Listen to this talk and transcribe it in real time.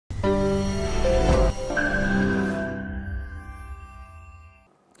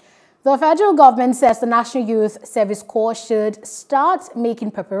The federal government says the National Youth Service Corps should start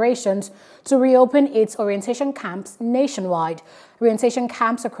making preparations to reopen its orientation camps nationwide. Orientation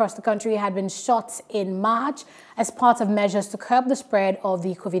camps across the country had been shut in March as part of measures to curb the spread of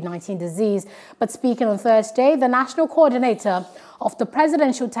the COVID-19 disease. But speaking on Thursday, the national coordinator of the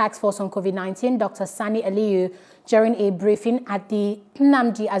Presidential Task Force on COVID-19, Dr. Sani Aliyu, during a briefing at the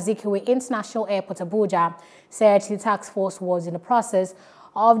Nnamdi Azikiwe International Airport, Abuja, said the task force was in the process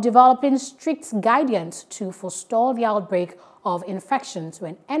of developing strict guidance to forestall the outbreak of infections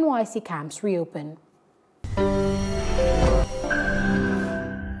when NYSC camps reopen.